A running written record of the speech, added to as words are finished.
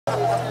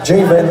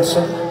G.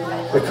 Vincent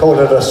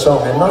recorded a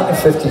song in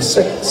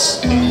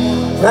 1956.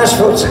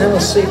 Nashville,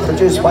 Tennessee,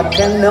 produced by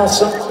Ken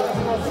Nelson,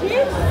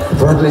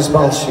 Bradley's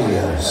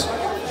Bolshios.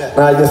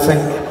 Now you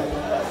think,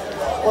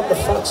 what the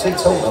fuck's he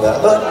talking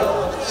about? But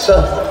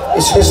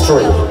it's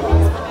history.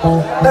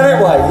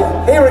 Anyway,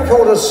 he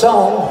recorded a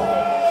song,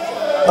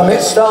 and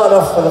it started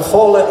off with a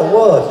 4-letter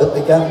word that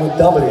began with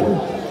W.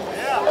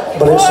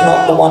 But it's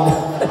not the one.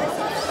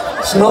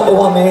 It's not the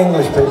one the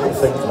English people are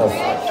thinking of.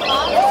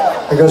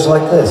 It goes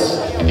like this.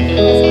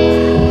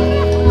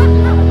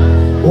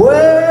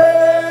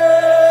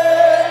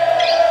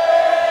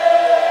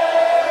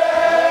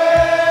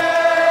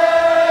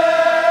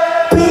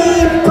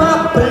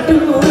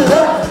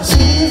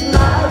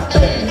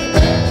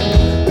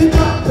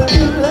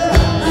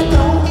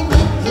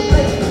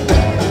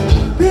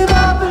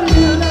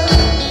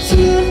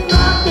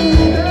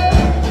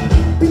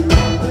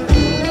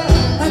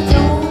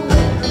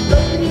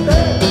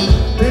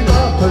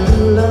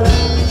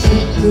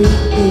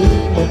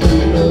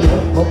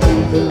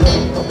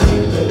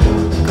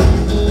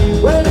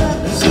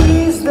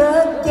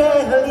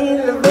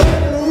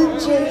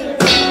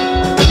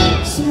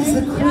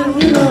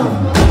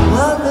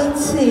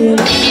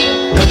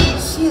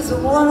 She's the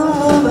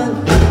woman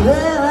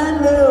that I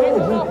know.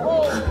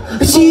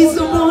 She's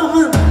the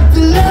woman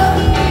that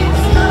loves me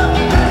so.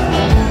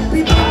 Be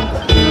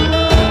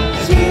popular,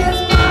 she is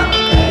my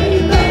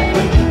baby.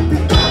 Be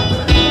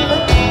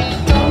popular,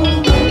 don't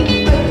make me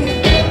baby.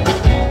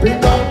 Be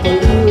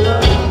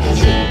popular,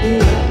 she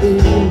is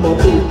my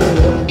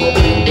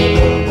baby.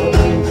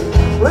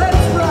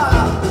 Let's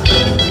rock.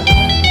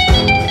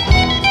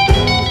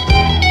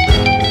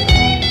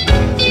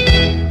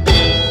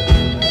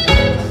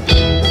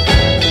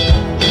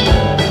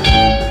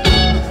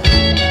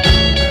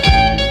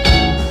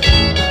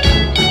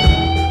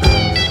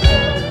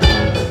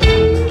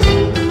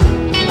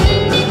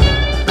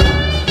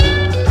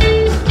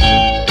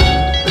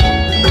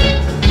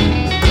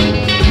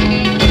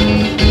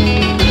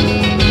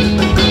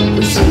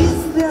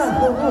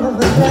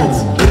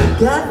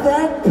 Got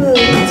that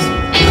bitch.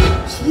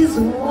 She's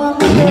the one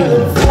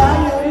that'll fly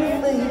your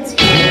feet.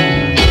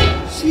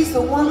 She's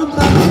the one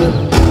about you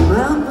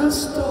around the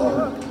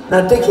store.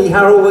 Now Dickie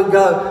Harrell would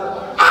go,